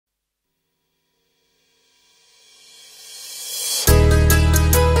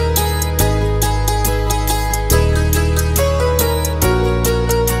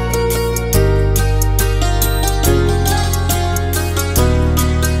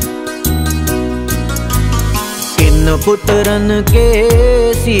पुत्रन के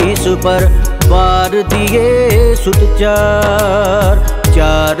शीस पर वार दिए सुत चार।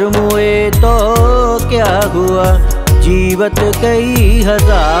 चार मुए तो क्या हुआ जीवत कई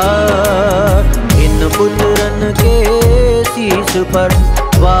हजार। इन पुत्रन के शीस पर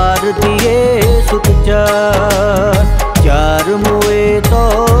वार दिए सुत चार। चार मुए तो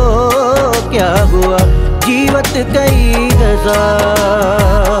क्या हुआ जीवत कई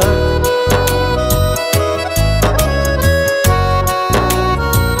हजार।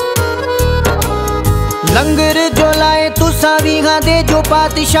 लंगर जो लाए तुसा वीहां दे जो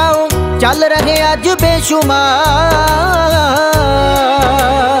पातशाहों, चल रहे अज बेशुमार।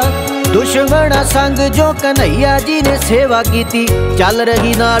 दुश्मना संग जो कन्हैया जी ने सेवा कीती, चल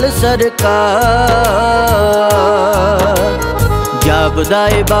रही नाल सरकार। जापदा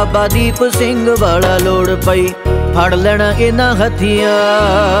बाबा दीप सिंह वाला लोड़ पई, फड़ लेना इन्हां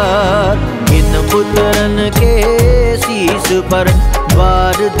हथियार। इन पुत्रन के शीस पर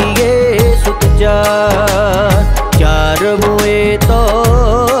वार दिए सुत चार। चार मुए तो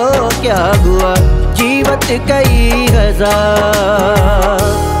क्या हुआ जीवत कई हजार।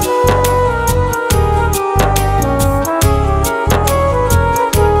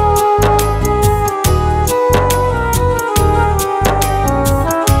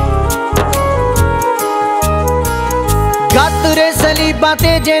 गातरे सलीबा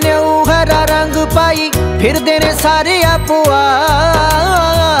ते जेने हरा रंग पाई, फिर देने सारे आपो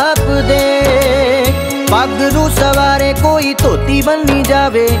आप दे। पग नू सवारे कोई धोती बन्नी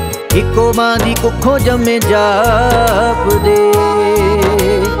जावे, इको मां दी कुखों जमे जाप दे।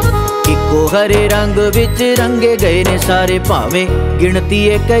 इको हरे रंग विच रंगे गए ने सारे, भावे गिनती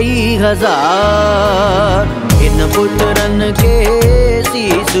है कई हजार। इन पुत्रन के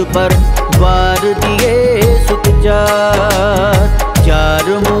शीस पर वार दिए सुत चार। चार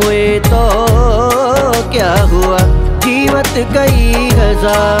मुए तो क्या हुआ जीवत कई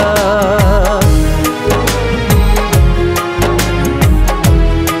हजार।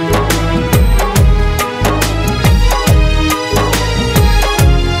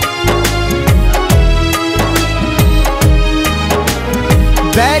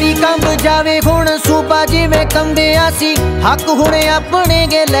 बैरी कंब जावे हुण सूबा जिवें कंबिया सी, हक हुणे अपने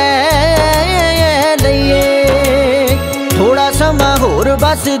गे लै लईए। थोड़ा समा होर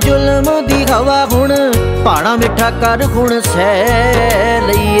बस जुल्म दी हवा हुण, पहाड़ा मिठा कर हुण सह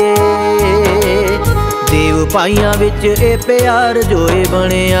लईए। देव पाइयां विच ए प्यार जो ए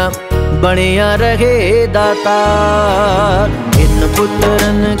बणिया, बणिया रहे दातार। इन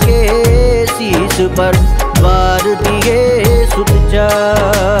पुत्रन के शीस पर वार दिए सुत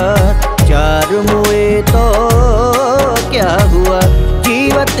चार। चार मुए तो क्या हुआ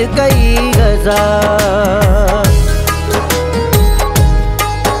जीवत कई हजार।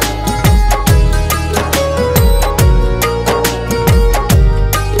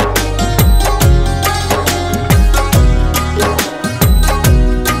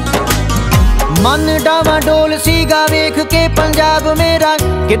 मन डावा डोल सीगा वेख के पंजाब मेरा,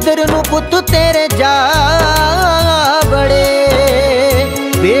 किधर नू पुत तेरे जा बड़े।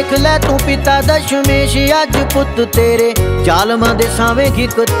 वेख लै तू पिता दशमेश अज पुत तेरे, जालमां दे सावे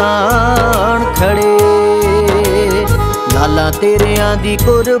घिक तान खड़े। लाला तेरियां दी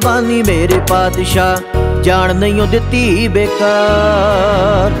कुर्बानी मेरे पातशाह, जान नहीं दिती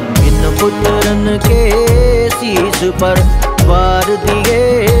बेकार। इन पुत्रन के शीस पर वार दिए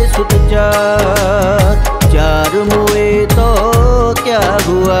सुत चार। चार मुए तो क्या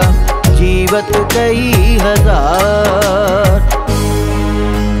हुआ जीवत कई हजार।